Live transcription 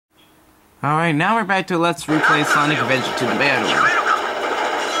Alright, now we're back to Let's Replay Sonic Adventure to the battle.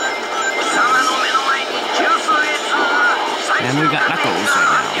 And we got Knuckles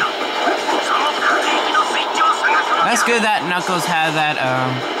right now. That's good that Knuckles had that,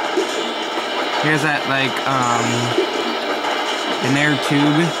 here's that, like, an air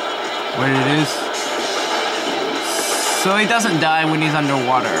tube, what it is. So he doesn't die when he's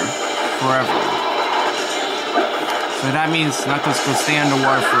underwater forever. So that means Knuckles can stay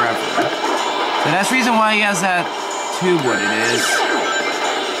underwater forever. So that's the reason why he has that tube, what it is.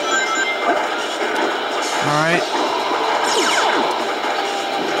 Alright.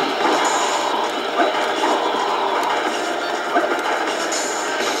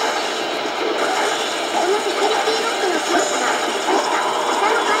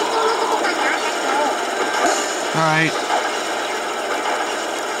 Alright.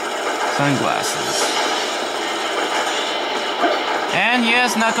 Sunglasses. And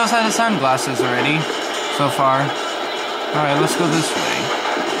yes, Knuckles had the sunglasses already, so far. Alright, let's go this way.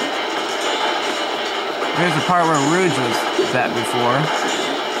 Here's the part where Rouge was at before.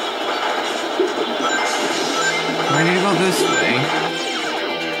 We need to go this way.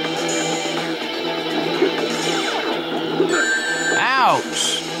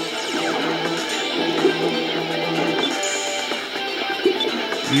 Ouch!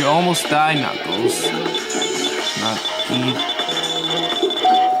 You almost died, Knuckles. Not he.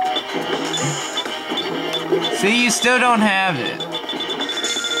 See, you still don't have it.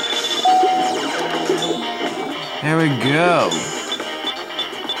 There we go.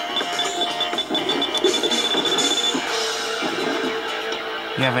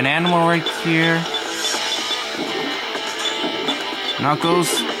 You have an animal right here. Knuckles,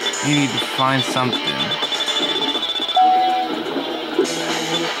 you need to find something.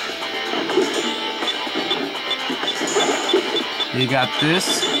 You got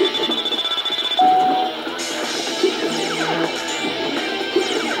this.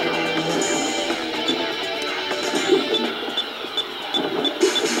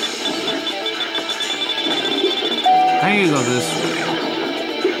 How do you go this way?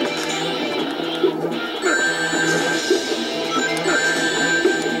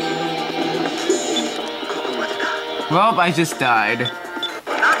 Well, I just died.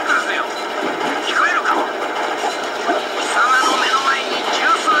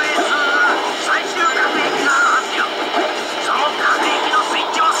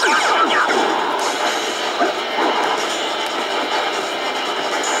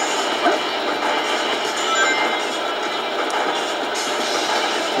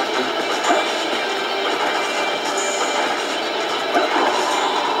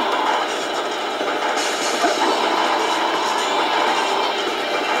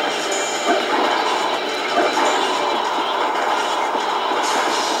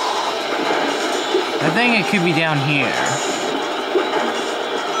 I think it could be down here.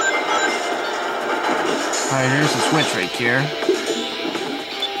 Alright, here's the switch right here.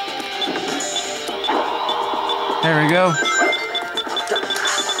 There we go.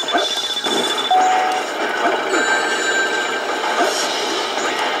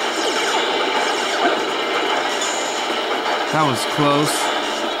 That was close.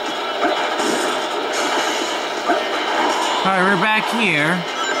 Alright, we're back here.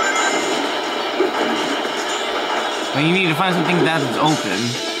 But you need to find something that is open.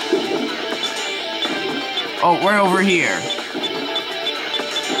 Oh, we're over here.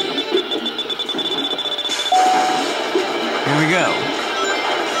 Here we go.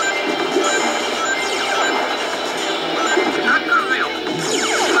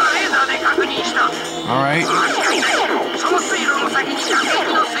 Alright.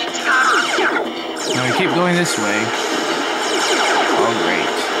 Now we keep going this way. Oh, great.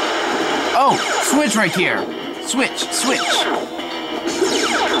 Oh, switch right here. Switch, switch.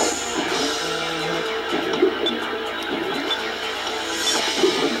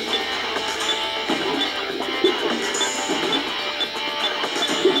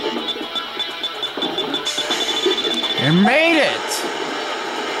 You made it!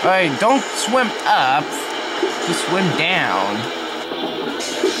 Alright, don't swim up. Just swim down.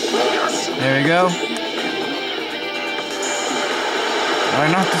 There we go.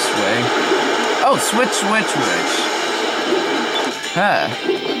 Alright, not this way. Oh, switch, switch, switch. Huh.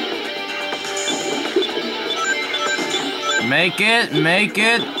 Make it, make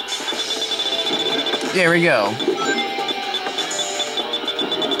it. There we go.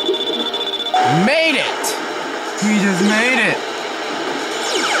 Made it! We just made it!